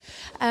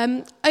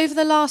Over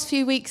the last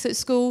few weeks at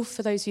school,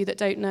 for those of you that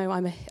don't know,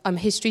 I'm a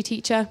history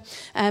teacher,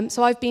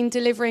 so I've been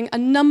delivering a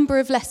number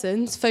of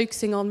lessons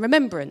focusing on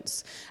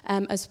remembrance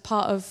as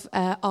part of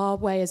our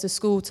way as a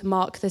school to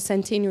mark the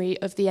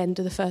centenary of the end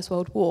of the First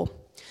World War.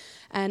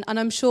 And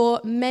I'm sure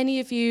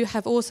many of you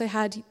have also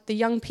had the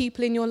young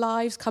people in your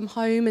lives come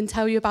home and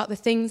tell you about the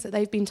things that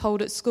they've been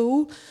told at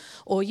school,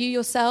 or you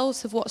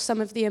yourselves have watched some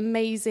of the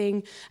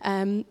amazing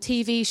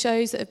TV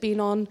shows that have been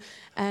on,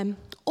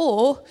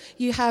 or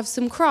you have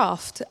some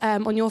craft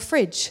on your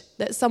fridge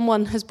that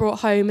someone has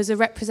brought home as a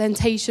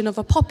representation of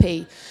a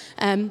poppy.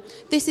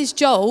 This is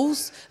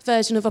Joel's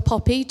version of a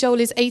poppy. Joel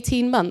is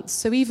 18 months,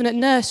 so even at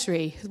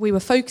nursery, we were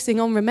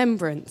focusing on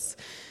remembrance.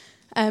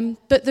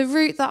 But the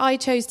route that I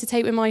chose to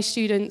take with my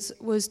students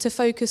was to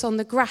focus on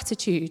the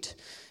gratitude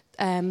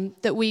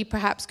that we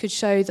perhaps could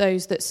show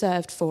those that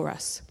served for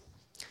us.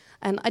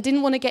 And I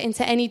didn't want to get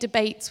into any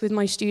debates with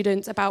my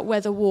students about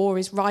whether war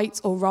is right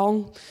or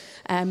wrong,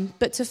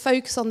 but to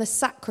focus on the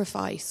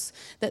sacrifice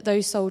that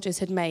those soldiers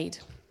had made,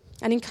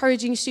 and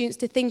encouraging students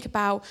to think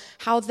about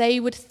how they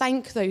would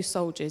thank those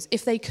soldiers,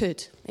 if they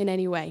could, in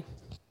any way.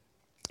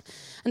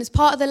 And as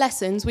part of the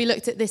lessons, we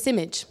looked at this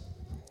image.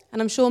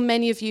 And I'm sure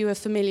many of you are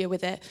familiar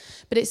with it,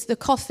 but it's the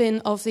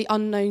coffin of the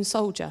unknown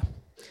soldier.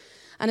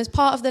 And as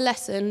part of the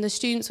lesson, the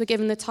students were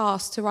given the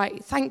task to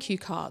write thank you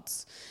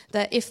cards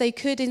that if they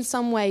could in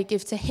some way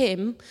give to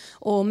him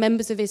or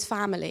members of his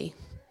family.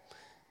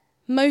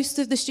 Most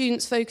of the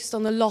students focused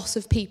on the loss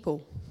of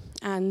people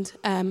and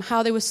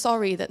how they were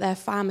sorry that their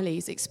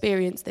families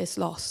experienced this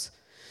loss,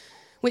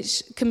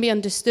 which can be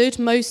understood.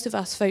 Most of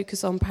us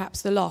focus on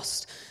perhaps the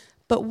lost.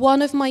 But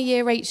one of my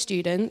Year 8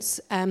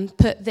 students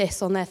put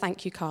this on their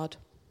thank you card.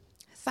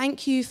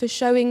 Thank you for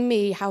showing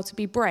me how to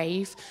be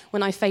brave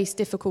when I face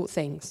difficult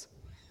things.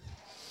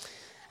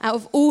 Out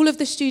of all of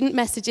the student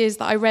messages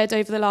that I read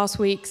over the last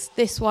weeks,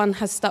 this one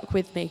has stuck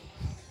with me.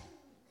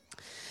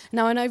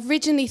 Now, and I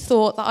originally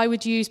thought that I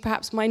would use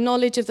perhaps my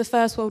knowledge of the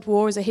First World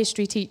War as a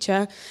history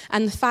teacher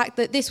and the fact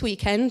that this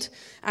weekend,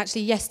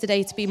 actually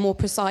yesterday to be more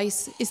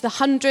precise, is the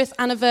 100th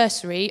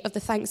anniversary of the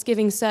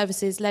Thanksgiving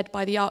services led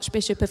by the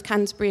Archbishop of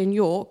Canterbury and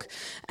York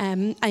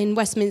in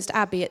Westminster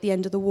Abbey at the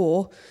end of the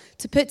war,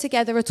 to put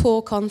together a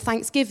talk on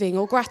Thanksgiving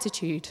or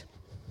gratitude,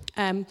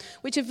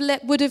 which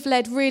would have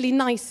led really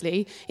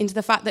nicely into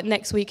the fact that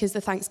next week is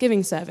the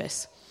Thanksgiving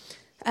service.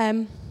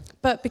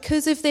 But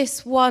because of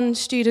this one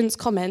student's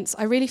comments,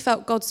 I really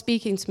felt God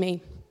speaking to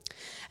me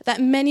that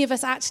many of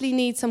us actually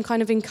need some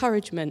kind of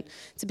encouragement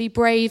to be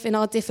brave in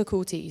our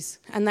difficulties,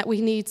 and that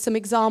we need some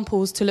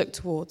examples to look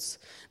towards,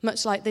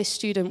 much like this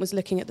student was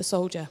looking at the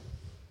soldier.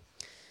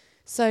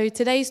 So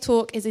today's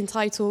talk is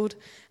entitled,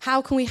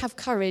 How Can We Have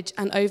Courage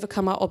and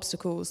Overcome Our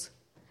Obstacles?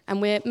 And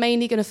we're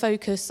mainly going to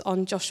focus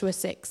on Joshua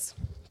 6.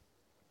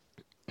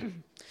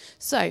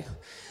 So,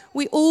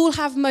 we all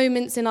have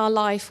moments in our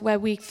life where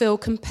we feel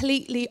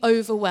completely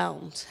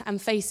overwhelmed and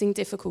facing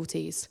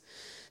difficulties.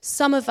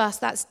 Some of us,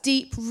 that's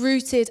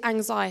deep-rooted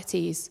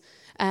anxieties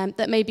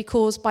that may be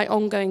caused by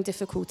ongoing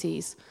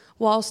difficulties,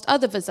 whilst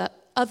others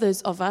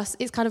of us,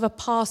 it's kind of a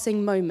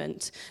passing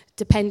moment,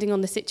 depending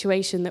on the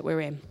situation that we're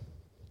in.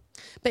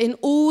 But in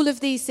all of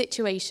these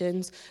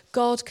situations,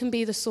 God can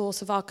be the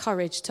source of our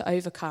courage to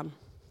overcome.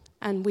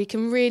 And we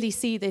can really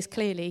see this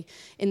clearly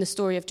in the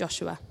story of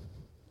Joshua.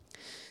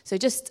 So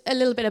just a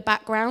little bit of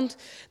background.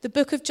 The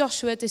book of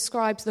Joshua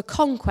describes the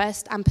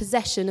conquest and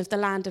possession of the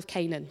land of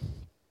Canaan.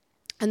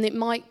 And it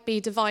might be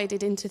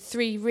divided into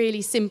 3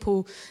 really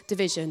simple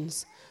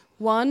divisions.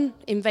 1,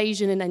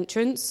 invasion and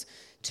entrance.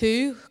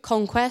 2,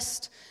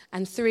 conquest.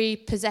 And 3,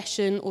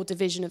 possession or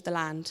division of the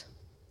land.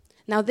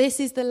 Now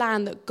this is the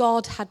land that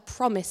God had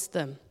promised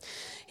them.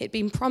 It had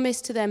been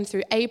promised to them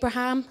through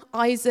Abraham,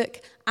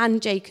 Isaac,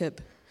 and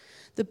Jacob.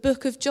 The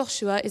book of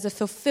Joshua is a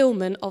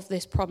fulfillment of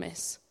this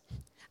promise.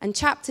 And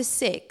chapter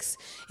 6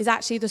 is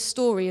actually the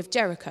story of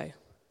Jericho.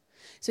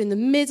 So in the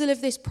middle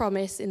of this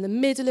promise, in the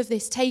middle of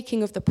this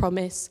taking of the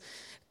promise,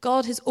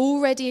 God has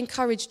already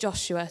encouraged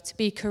Joshua to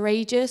be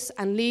courageous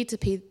and lead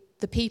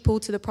the people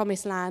to the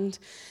promised land.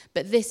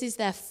 But this is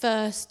their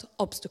first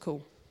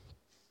obstacle.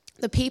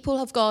 The people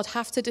of God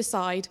have to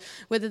decide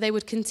whether they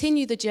would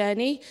continue the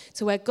journey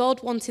to where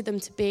God wanted them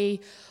to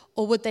be,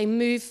 or would they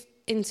move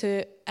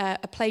into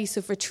a place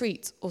of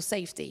retreat or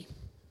safety.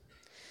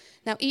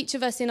 Now, each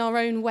of us in our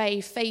own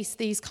way face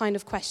these kind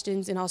of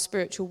questions in our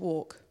spiritual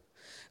walk.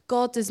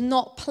 God does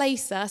not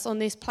place us on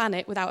this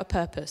planet without a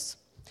purpose.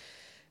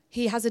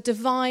 He has a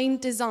divine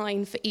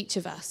design for each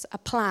of us, a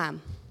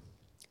plan.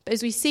 But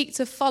as we seek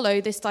to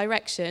follow this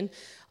direction,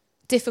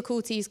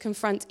 difficulties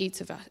confront each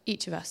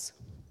of us.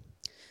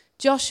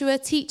 Joshua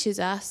teaches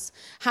us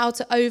how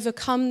to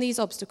overcome these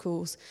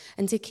obstacles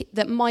and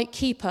that might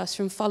keep us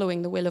from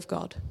following the will of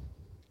God.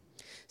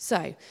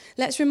 So,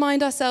 let's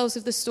remind ourselves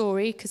of the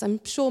story, because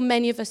I'm sure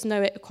many of us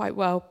know it quite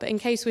well, but in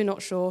case we're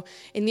not sure,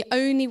 in the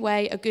only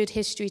way a good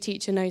history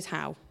teacher knows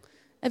how,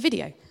 a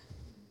video.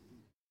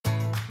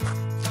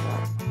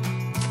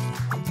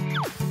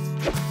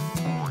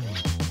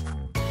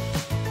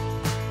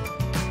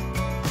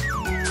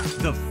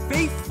 The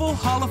Faith Faithful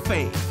Hall of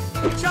Fame,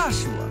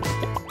 Joshua.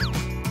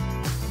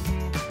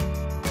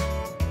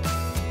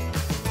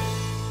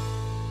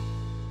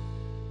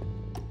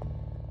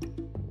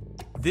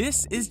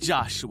 This is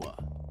Joshua.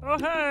 Oh,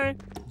 hey.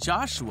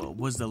 Joshua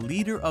was the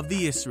leader of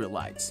the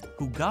Israelites,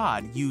 who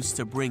God used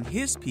to bring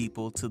his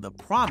people to the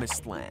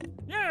Promised Land.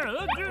 Yeah,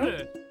 let's do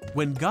it.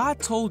 When God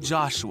told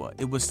Joshua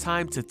it was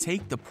time to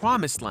take the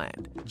Promised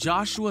Land,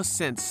 Joshua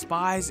sent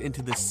spies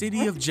into the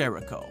city of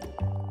Jericho.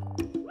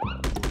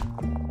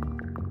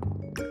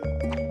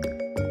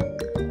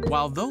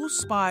 While those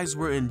spies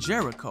were in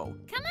Jericho,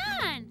 Come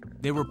on!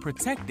 they were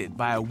protected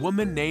by a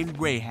woman named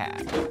Rahab.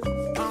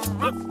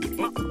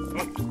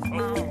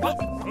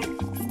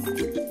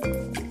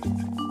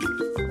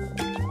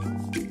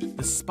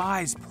 The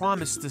spies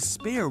promised to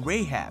spare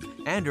Rahab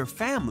and her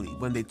family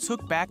when they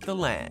took back the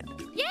land.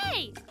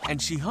 Yay! And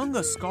she hung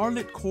a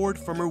scarlet cord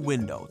from her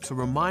window to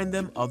remind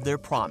them of their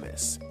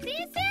promise. See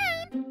you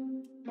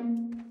soon!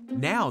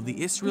 Now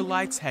the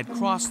Israelites had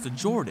crossed the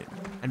Jordan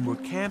and were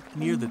camped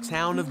near the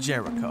town of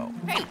Jericho.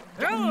 Hey,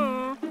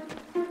 hello.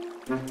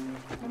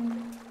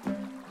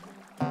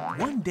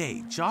 One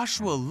day,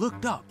 Joshua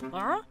looked up,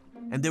 Huh?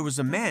 and there was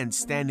a man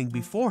standing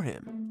before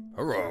him.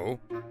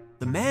 Hello.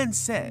 The man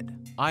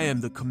said, "I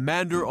am the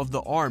commander of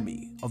the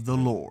army of the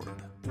Lord."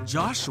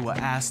 Joshua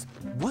asked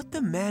what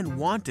the man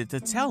wanted to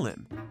tell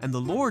him, and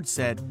the Lord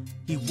said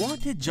he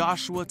wanted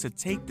Joshua to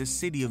take the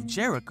city of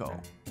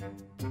Jericho,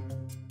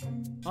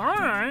 All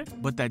right.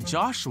 but that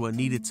Joshua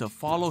needed to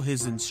follow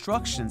his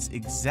instructions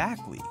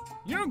exactly.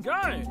 You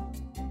got it.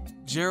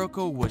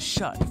 Jericho was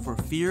shut for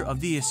fear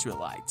of the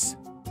Israelites.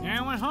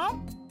 Anyone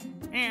home?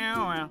 Yeah,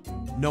 well.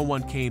 No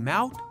one came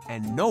out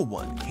and no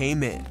one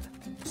came in.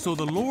 So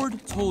the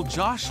Lord told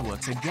Joshua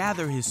to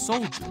gather his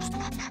soldiers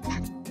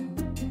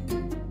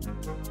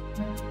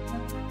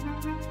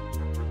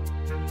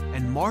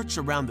and march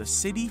around the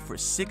city for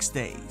 6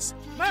 days.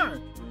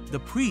 Mark. The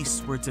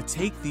priests were to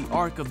take the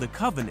Ark of the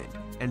Covenant,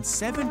 and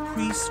 7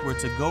 priests were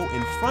to go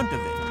in front of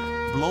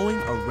it, blowing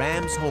a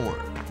ram's horn.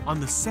 On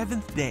the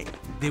 7th day,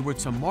 they were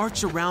to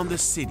march around the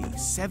city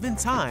 7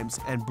 times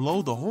and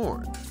blow the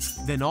horn.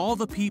 Then all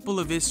the people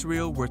of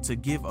Israel were to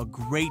give a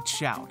great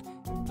shout,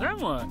 Then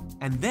what?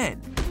 and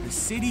then the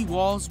city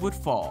walls would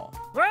fall.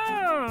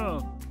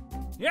 Whoa!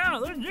 Yeah,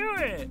 let's do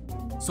it.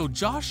 So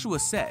Joshua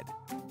said,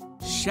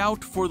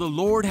 "Shout, for the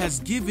Lord has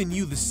given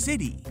you the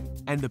city."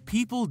 And the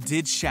people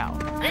did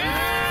shout.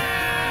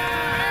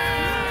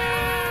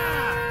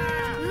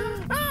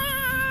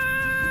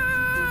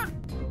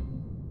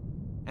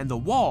 And the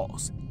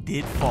walls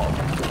did fall.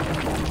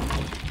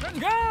 Let's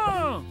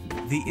go!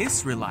 The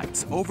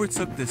Israelites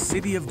overtook the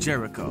city of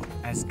Jericho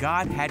as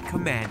God had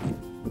commanded.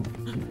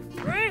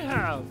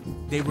 Rahab.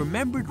 They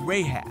remembered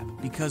Rahab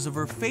because of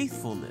her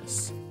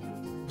faithfulness.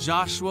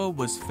 Joshua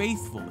was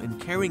faithful in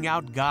carrying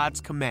out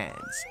God's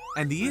commands,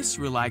 and the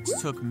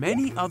Israelites took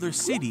many other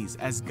cities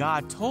as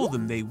God told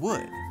them they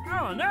would.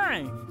 Oh,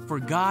 nice. For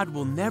God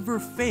will never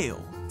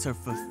fail to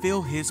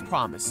fulfill his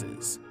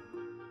promises.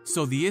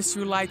 So the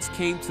Israelites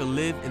came to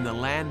live in the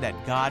land that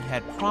God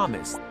had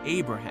promised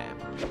Abraham,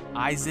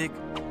 Isaac,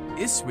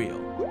 Israel,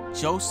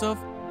 Joseph,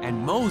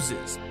 and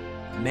Moses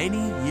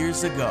many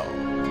years ago.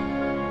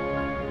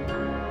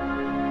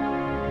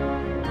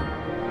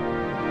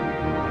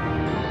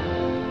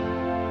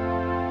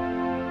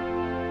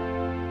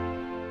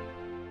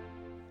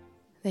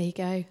 There you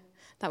go.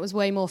 That was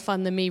way more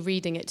fun than me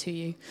reading it to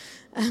you.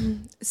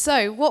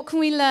 So, what can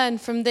we learn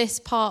from this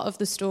part of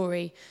the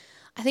story?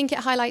 I think it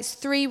highlights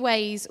 3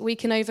 ways we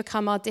can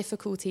overcome our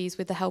difficulties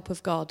with the help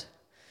of God.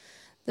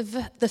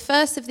 The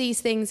first of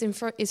these things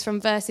is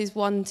from verses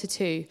 1 to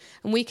 2,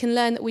 and we can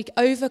learn that we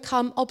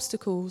overcome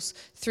obstacles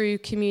through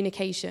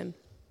communication.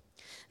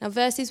 Now,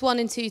 verses 1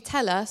 and 2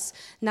 tell us,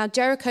 now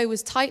Jericho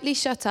was tightly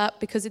shut up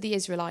because of the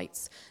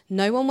Israelites.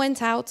 No one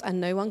went out and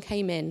no one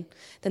came in.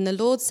 Then the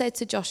Lord said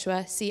to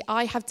Joshua, see,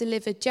 I have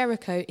delivered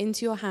Jericho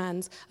into your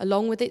hands,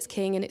 along with its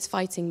king and its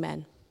fighting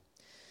men.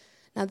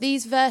 Now,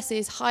 these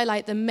verses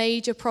highlight the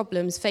major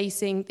problems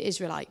facing the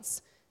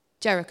Israelites,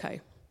 Jericho.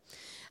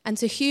 And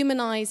to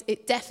human eyes,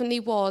 it definitely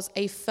was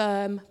a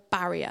firm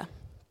barrier.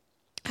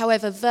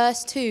 However,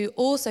 verse 2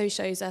 also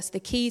shows us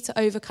the key to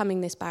overcoming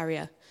this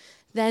barrier.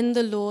 Then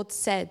the Lord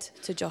said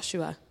to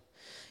Joshua.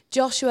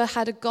 Joshua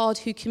had a God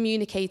who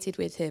communicated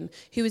with him,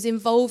 who was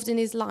involved in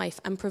his life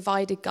and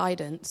provided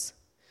guidance.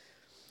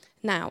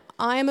 Now,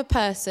 I am a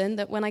person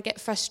that when I get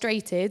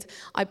frustrated,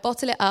 I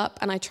bottle it up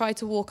and I try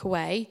to walk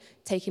away,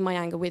 taking my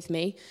anger with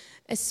me,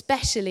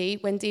 especially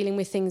when dealing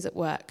with things at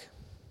work.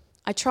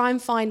 I try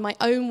and find my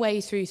own way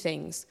through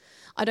things.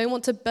 I don't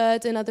want to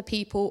burden other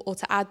people or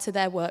to add to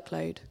their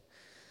workload.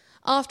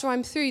 After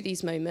I'm through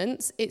these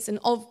moments, it's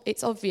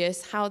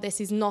obvious how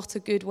this is not a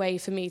good way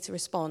for me to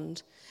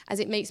respond, as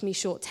it makes me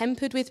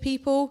short-tempered with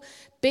people,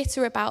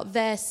 bitter about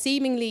their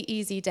seemingly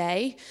easy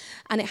day,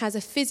 and it has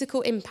a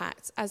physical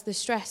impact, as the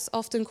stress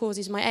often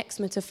causes my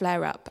eczema to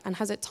flare up and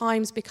has at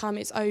times become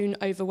its own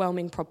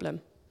overwhelming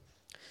problem.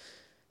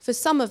 For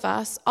some of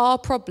us, our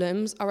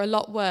problems are a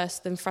lot worse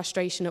than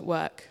frustration at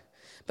work.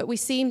 but we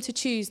seem to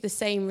choose the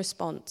same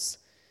response.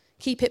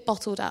 Keep it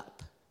bottled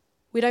up.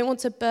 We don't want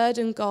to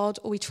burden God,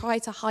 or we try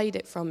to hide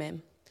it from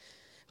him.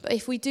 But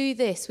if we do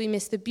this, we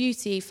miss the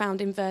beauty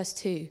found in verse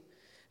 2.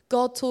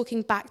 God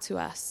talking back to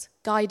us,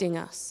 guiding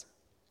us.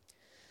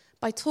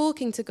 By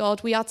talking to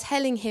God, we are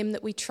telling him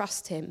that we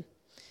trust him.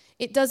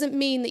 It doesn't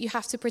mean that you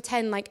have to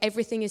pretend like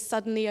everything is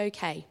suddenly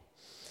okay,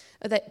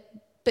 but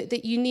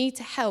that you need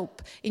to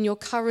help in your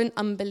current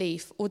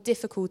unbelief or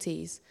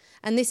difficulties.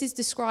 And this is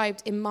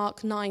described in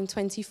Mark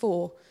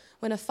 9:24,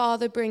 when a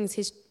father brings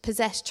his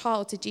possessed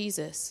child to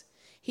Jesus.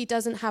 He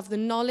doesn't have the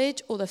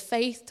knowledge or the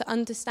faith to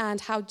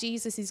understand how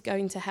Jesus is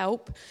going to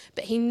help,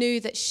 but he knew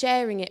that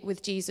sharing it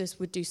with Jesus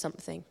would do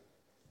something.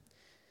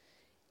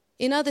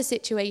 In other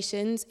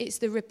situations, it's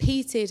the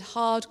repeated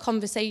hard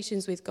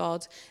conversations with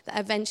God that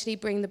eventually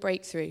bring the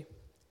breakthrough,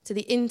 to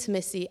the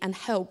intimacy and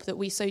help that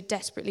we so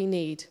desperately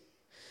need.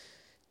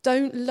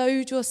 Don't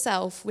load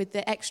yourself with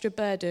the extra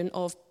burden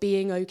of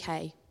being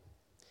okay.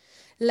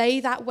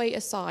 Lay that weight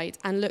aside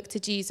and look to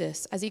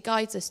Jesus, as he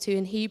guides us to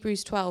in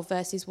Hebrews 12,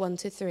 verses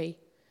 1-3.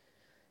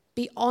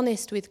 Be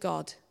honest with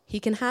God. He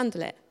can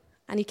handle it,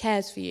 and he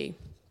cares for you.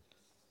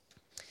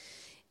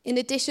 In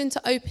addition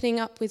to opening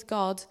up with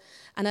God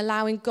and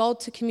allowing God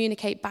to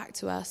communicate back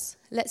to us,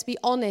 let's be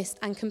honest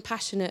and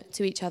compassionate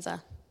to each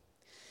other.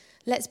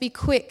 Let's be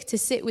quick to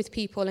sit with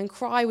people and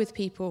cry with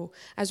people,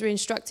 as we're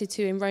instructed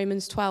to in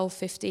Romans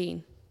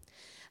 12:15.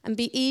 And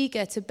be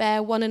eager to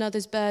bear one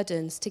another's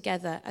burdens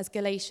together, as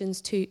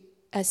Galatians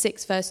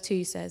 6 verse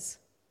 2 says.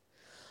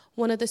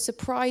 One of the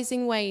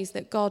surprising ways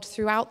that God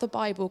throughout the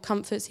Bible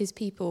comforts his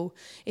people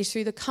is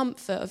through the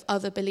comfort of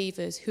other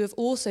believers who have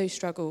also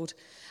struggled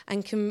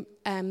and can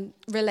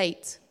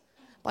relate.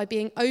 By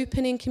being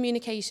open in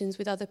communications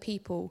with other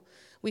people,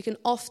 we can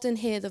often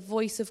hear the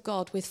voice of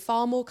God with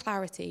far more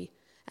clarity,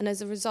 and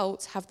as a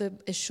result have the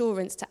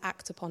assurance to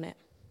act upon it.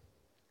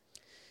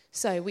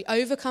 So we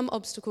overcome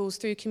obstacles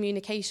through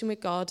communication with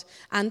God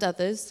and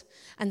others.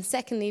 And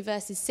secondly,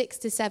 verses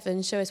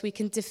 6-7 show us we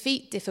can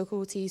defeat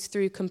difficulties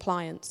through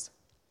compliance.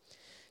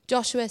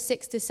 Joshua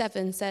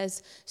 6-7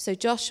 says, So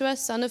Joshua,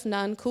 son of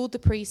Nun, called the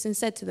priests and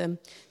said to them,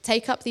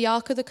 Take up the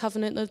ark of the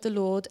covenant of the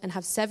Lord and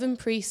have 7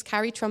 priests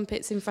carry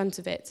trumpets in front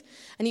of it.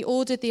 And he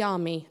ordered the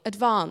army,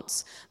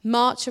 Advance,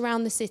 march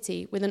around the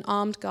city with an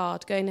armed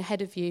guard going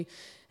ahead of you,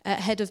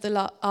 ahead of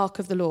the ark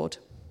of the Lord.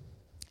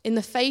 In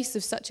the face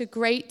of such a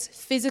great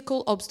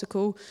physical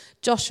obstacle,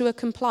 Joshua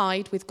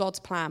complied with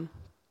God's plan.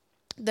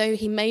 Though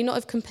he may not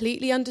have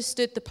completely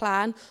understood the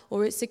plan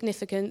or its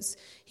significance,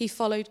 he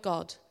followed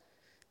God.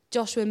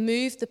 Joshua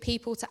moved the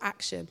people to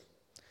action.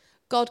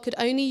 God could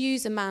only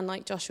use a man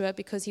like Joshua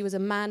because he was a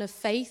man of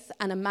faith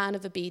and a man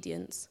of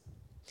obedience.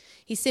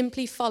 He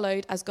simply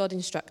followed as God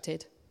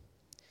instructed.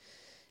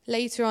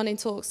 Later on, it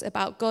talks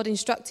about God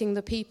instructing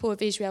the people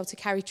of Israel to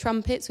carry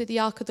trumpets with the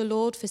ark of the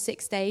Lord for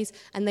 6 days,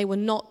 and they were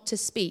not to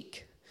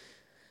speak,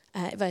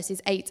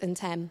 verses 8 and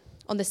 10.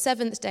 On the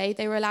 7th day,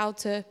 they were allowed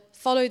to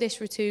follow this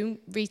routine,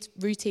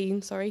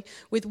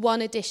 with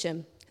one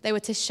addition. They were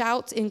to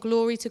shout in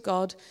glory to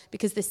God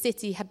because the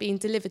city had been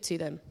delivered to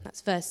them. That's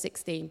verse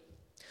 16.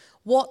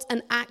 What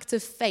an act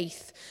of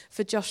faith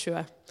for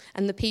Joshua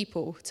and the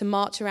people to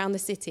march around the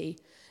city.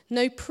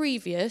 No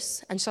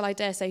previous, and shall I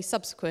dare say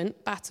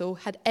subsequent, battle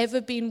had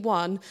ever been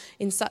won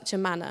in such a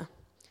manner.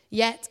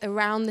 Yet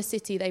around the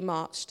city they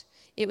marched.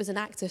 It was an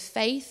act of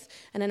faith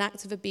and an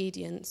act of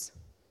obedience.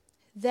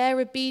 Their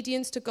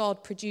obedience to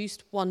God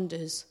produced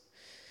wonders.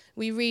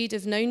 We read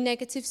of no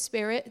negative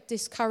spirit,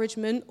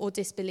 discouragement, or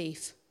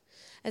disbelief.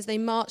 As they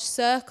marched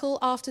circle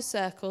after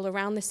circle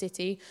around the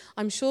city,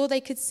 I'm sure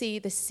they could see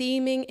the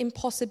seeming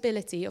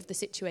impossibility of the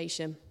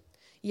situation.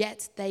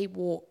 Yet they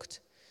walked.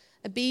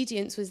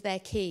 Obedience was their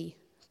key.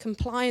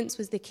 Compliance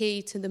was the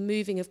key to the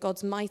moving of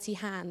God's mighty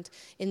hand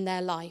in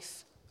their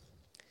life.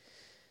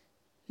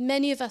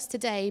 Many of us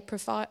today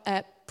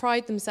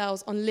pride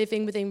themselves on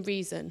living within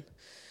reason,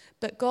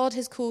 but God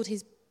has called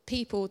his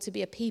people to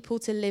be a people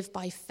to live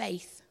by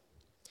faith.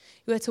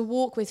 We are to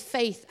walk with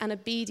faith and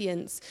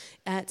obedience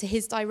to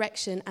his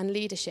direction and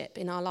leadership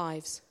in our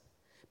lives.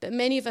 But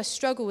many of us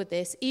struggle with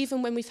this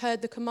even when we've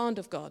heard the command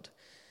of God.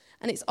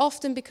 And it's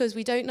often because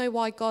we don't know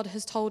why God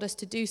has told us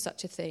to do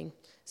such a thing,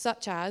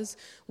 such as,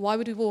 why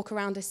would we walk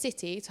around a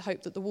city to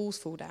hope that the walls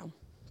fall down?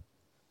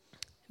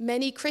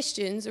 Many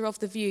Christians are of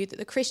the view that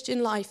the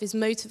Christian life is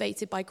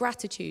motivated by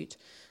gratitude,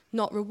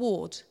 not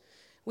reward.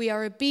 We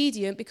are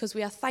obedient because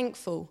we are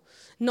thankful,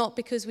 not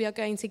because we are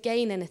going to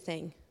gain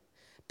anything.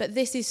 But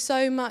this is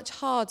so much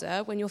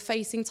harder when you're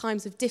facing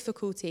times of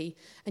difficulty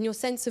and your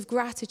sense of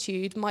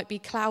gratitude might be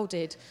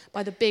clouded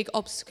by the big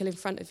obstacle in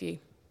front of you.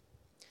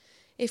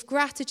 If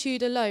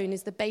gratitude alone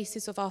is the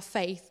basis of our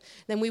faith,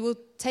 then we will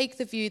take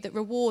the view that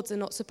rewards are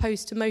not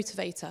supposed to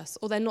motivate us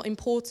or they're not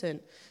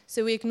important,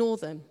 so we ignore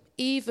them.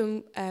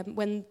 Even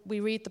when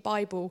we read the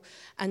Bible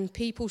and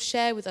people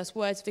share with us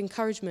words of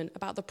encouragement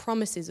about the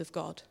promises of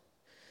God.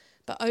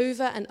 But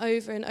over and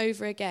over and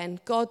over again,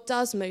 God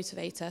does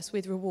motivate us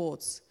with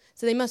rewards,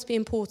 so they must be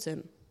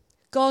important.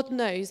 God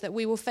knows that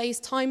we will face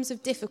times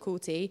of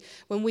difficulty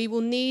when we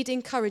will need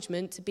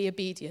encouragement to be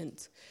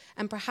obedient,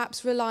 and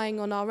perhaps relying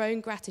on our own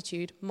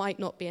gratitude might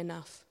not be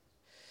enough.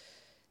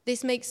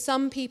 This makes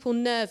some people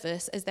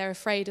nervous as they're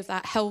afraid of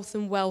that health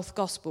and wealth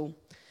gospel,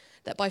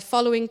 that by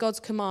following God's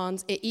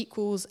commands, it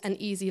equals an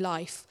easy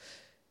life.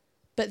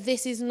 But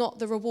this is not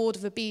the reward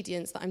of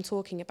obedience that I'm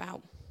talking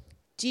about.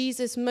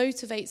 Jesus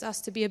motivates us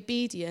to be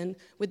obedient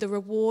with the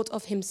reward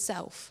of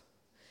himself.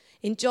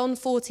 In John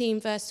 14,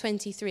 verse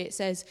 23, it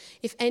says,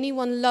 "If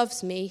anyone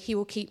loves me, he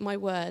will keep my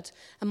word,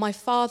 and my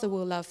Father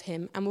will love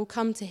him and will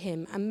come to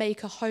him and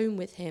make a home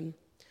with him."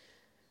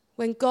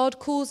 When God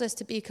calls us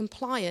to be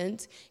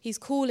compliant, he's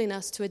calling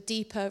us to a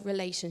deeper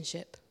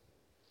relationship.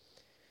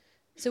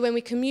 So when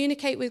we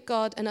communicate with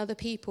God and other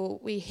people,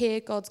 we hear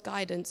God's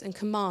guidance and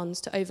commands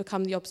to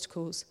overcome the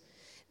obstacles.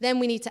 Then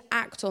we need to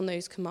act on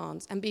those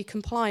commands and be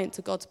compliant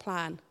to God's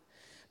plan.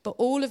 But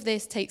all of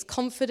this takes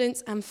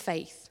confidence and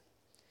faith.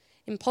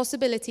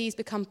 Impossibilities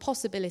become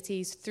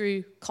possibilities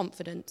through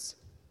confidence.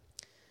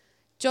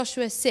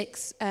 Joshua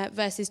 6,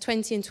 verses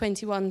 20 and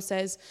 21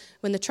 says,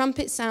 "When the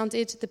trumpet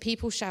sounded, the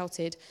people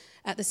shouted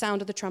at the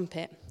sound of the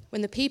trumpet.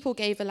 When the people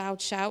gave a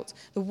loud shout,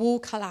 the wall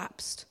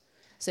collapsed.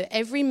 So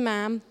every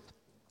man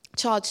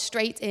charged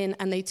straight in,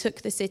 and they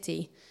took the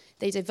city.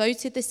 They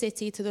devoted the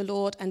city to the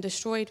Lord and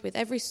destroyed with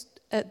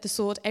the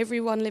sword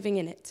everyone living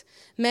in it,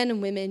 men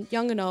and women,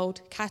 young and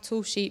old,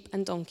 cattle, sheep,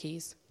 and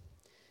donkeys."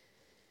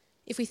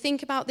 If we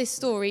think about this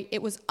story,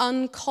 it was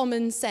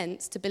uncommon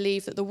sense to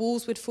believe that the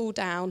walls would fall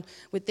down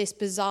with this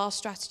bizarre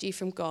strategy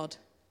from God,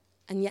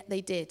 and yet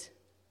they did.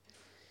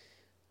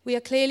 We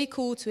are clearly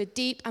called to a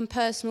deep and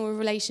personal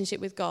relationship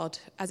with God,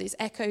 as it's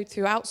echoed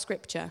throughout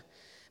Scripture.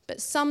 But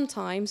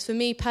sometimes, for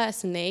me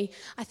personally,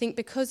 I think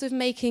because of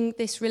making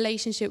this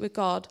relationship with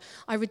God,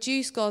 I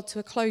reduce God to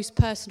a close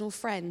personal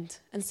friend,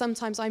 and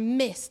sometimes I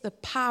miss the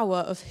power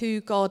of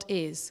who God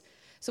is.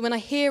 So when I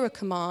hear a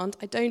command,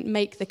 I don't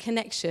make the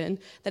connection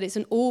that it's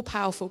an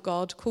all-powerful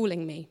God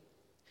calling me.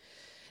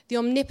 The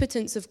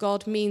omnipotence of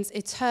God means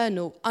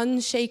eternal,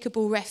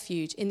 unshakable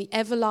refuge in the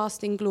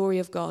everlasting glory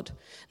of God,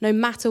 no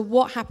matter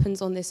what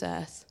happens on this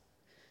earth.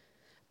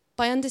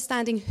 By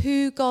understanding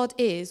who God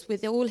is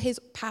with all his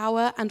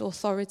power and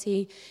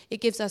authority,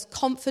 it gives us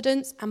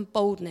confidence and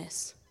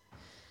boldness.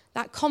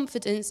 That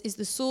confidence is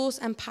the source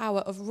and power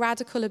of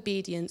radical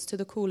obedience to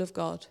the call of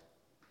God.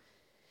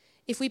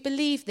 If we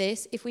believe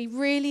this, if we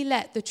really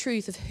let the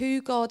truth of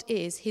who God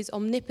is, his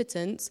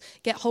omnipotence,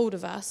 get hold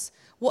of us,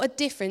 what a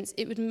difference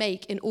it would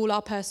make in all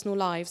our personal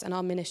lives and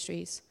our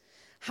ministries.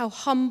 How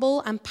humble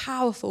and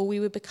powerful we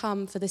would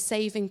become for the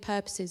saving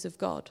purposes of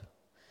God.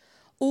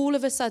 All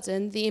of a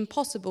sudden, the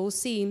impossible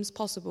seems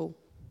possible.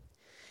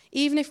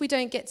 Even if we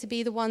don't get to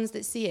be the ones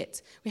that see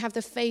it, we have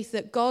the faith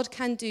that God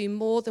can do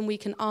more than we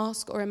can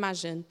ask or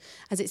imagine,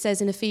 as it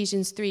says in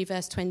Ephesians 3,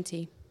 verse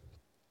 20.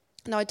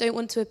 Now, I don't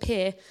want to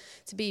appear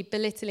to be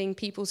belittling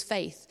people's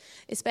faith,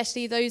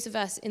 especially those of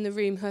us in the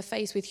room who are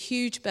faced with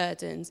huge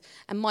burdens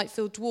and might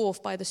feel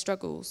dwarfed by the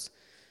struggles.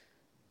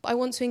 But I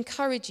want to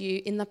encourage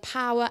you in the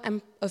power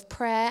of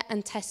prayer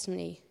and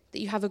testimony,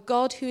 that you have a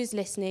God who is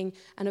listening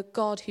and a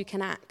God who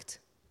can act.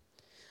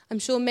 I'm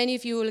sure many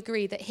of you will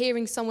agree that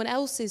hearing someone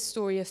else's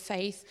story of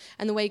faith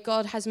and the way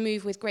God has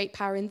moved with great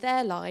power in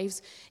their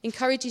lives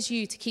encourages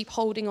you to keep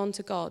holding on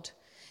to God.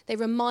 They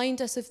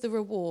remind us of the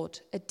reward,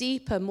 a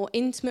deeper, more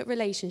intimate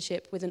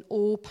relationship with an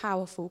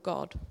all-powerful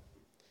God.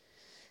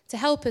 To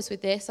help us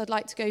with this, I'd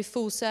like to go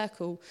full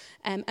circle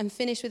and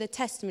finish with a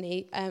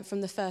testimony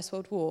from the First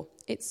World War.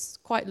 It's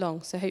quite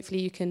long, so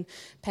hopefully you can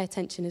pay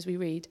attention as we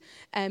read.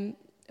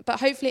 But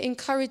hopefully it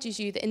encourages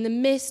you that in the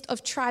midst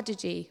of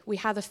tragedy, we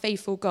have a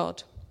faithful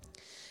God.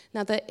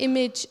 Now, the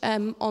image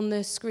on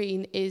the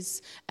screen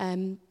is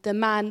the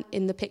man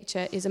in the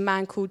picture is a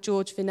man called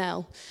George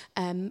Vinnell,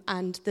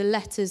 and the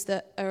letters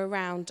that are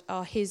around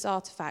are his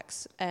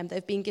artifacts that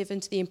have been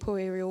given to the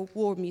Imperial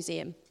War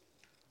Museum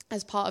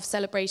as part of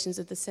celebrations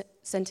of the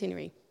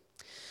centenary.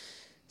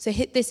 So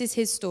this is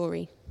his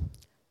story.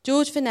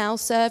 George Vinnell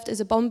served as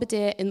a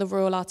bombardier in the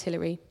Royal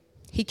Artillery.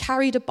 He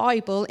carried a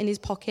Bible in his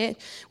pocket,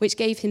 which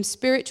gave him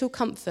spiritual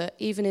comfort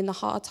even in the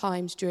hard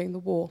times during the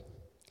war.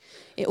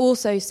 It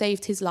also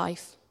saved his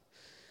life.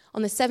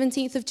 On the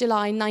 17th of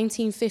July,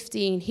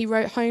 1915, he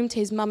wrote home to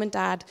his mum and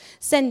dad,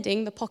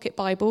 sending the pocket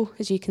Bible,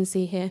 as you can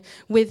see here,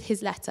 with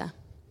his letter.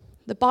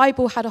 The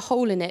Bible had a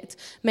hole in it,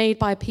 made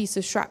by a piece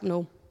of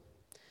shrapnel.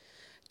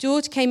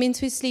 George came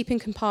into his sleeping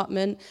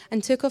compartment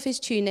and took off his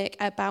tunic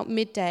at about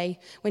midday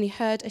when he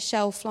heard a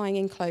shell flying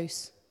in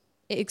close.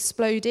 It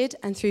exploded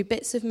and threw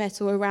bits of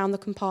metal around the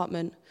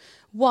compartment.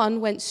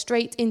 One went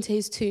straight into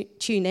his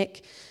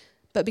tunic,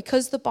 but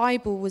because the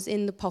Bible was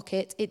in the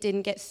pocket, it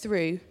didn't get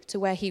through to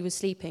where he was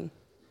sleeping.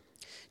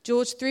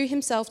 George threw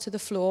himself to the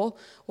floor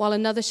while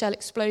another shell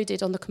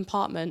exploded on the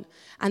compartment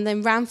and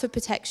then ran for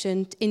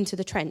protection into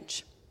the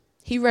trench.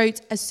 He wrote,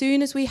 "As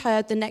soon as we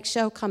heard the next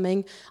shell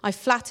coming, I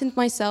flattened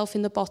myself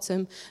in the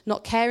bottom,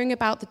 not caring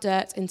about the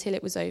dirt until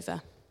it was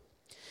over."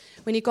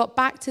 When he got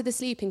back to the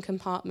sleeping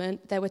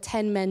compartment, there were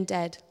 10 men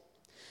dead.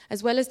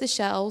 As well as the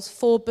shells,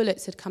 4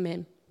 bullets had come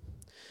in.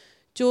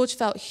 George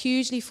felt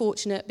hugely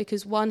fortunate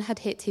because one had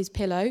hit his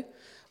pillow,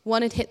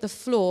 one had hit the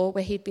floor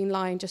where he'd been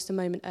lying just a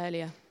moment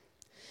earlier.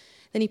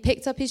 Then he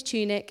picked up his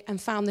tunic and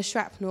found the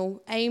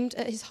shrapnel aimed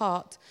at his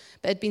heart,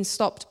 but had been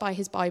stopped by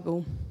his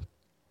Bible.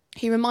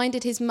 He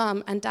reminded his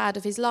mum and dad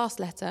of his last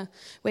letter,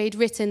 where he'd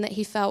written that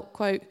he felt,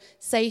 quote,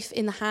 safe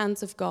in the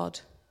hands of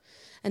God.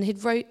 And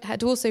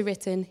had also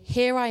written,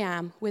 here I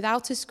am,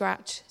 without a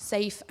scratch,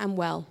 safe and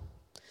well.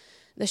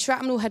 The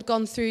shrapnel had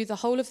gone through the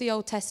whole of the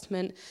Old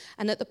Testament,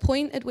 and at the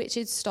point at which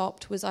it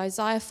stopped was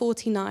Isaiah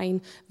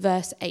 49,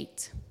 verse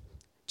 8.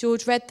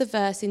 George wrote the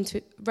verse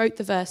into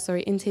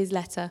his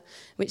letter,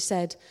 which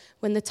said,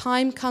 when the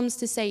time comes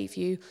to save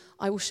you,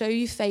 I will show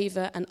you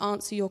favor and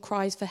answer your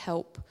cries for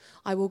help.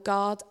 I will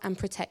guard and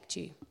protect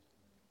you.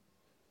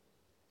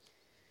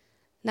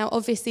 Now,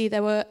 obviously,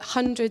 there were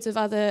hundreds of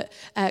other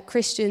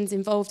Christians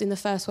involved in the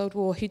First World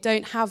War who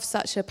don't have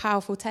such a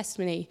powerful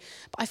testimony.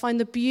 But I find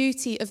the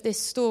beauty of this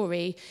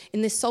story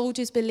in this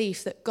soldier's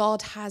belief that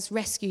God has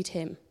rescued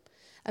him.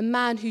 A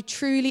man who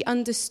truly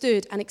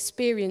understood and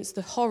experienced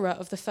the horror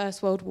of the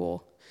First World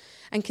War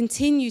and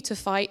continued to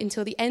fight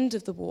until the end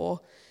of the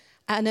war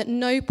and at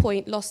no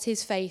point lost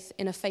his faith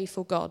in a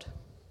faithful God.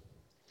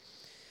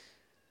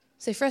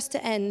 So for us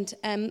to end,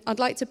 I'd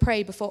like to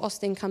pray before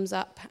Austin comes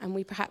up and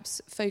we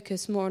perhaps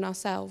focus more on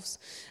ourselves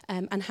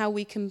and how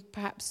we can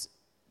perhaps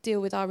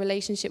deal with our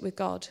relationship with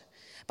God.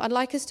 But I'd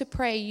like us to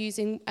pray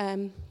using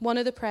one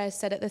of the prayers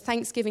said at the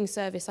Thanksgiving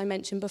service I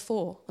mentioned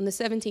before on the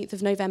 17th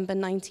of November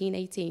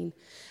 1918,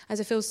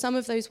 as I feel some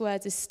of those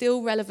words are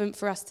still relevant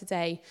for us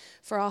today,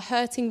 for our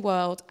hurting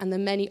world and the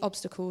many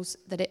obstacles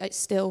that it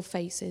still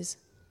faces.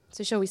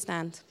 So shall we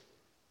stand?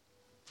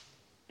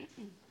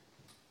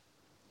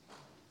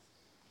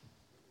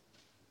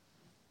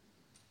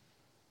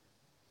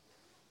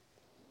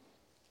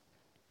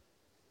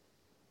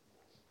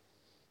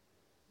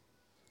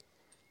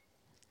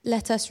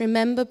 Let us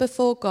remember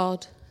before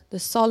God the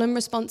solemn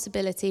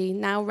responsibility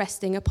now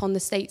resting upon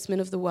the statesmen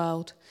of the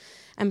world,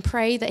 and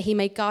pray that he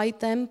may guide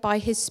them by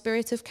his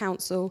spirit of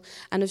counsel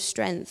and of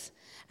strength,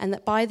 and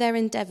that by their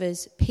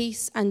endeavours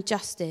peace and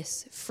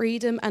justice,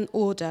 freedom and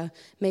order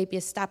may be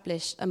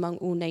established among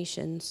all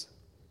nations.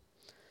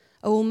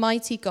 O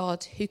Almighty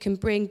God, who can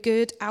bring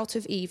good out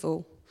of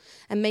evil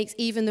and makes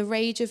even the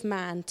rage of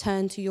man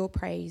turn to your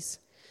praise,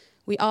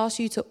 we ask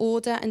you to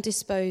order and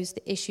dispose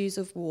the issues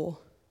of war,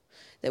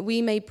 that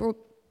we may be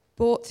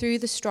brought through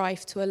the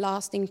strife to a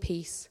lasting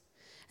peace,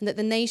 and that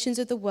the nations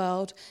of the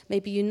world may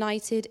be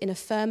united in a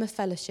firmer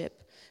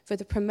fellowship for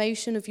the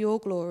promotion of your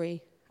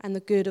glory and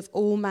the good of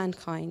all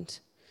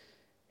mankind.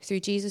 Through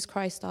Jesus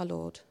Christ our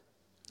Lord.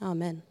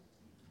 Amen.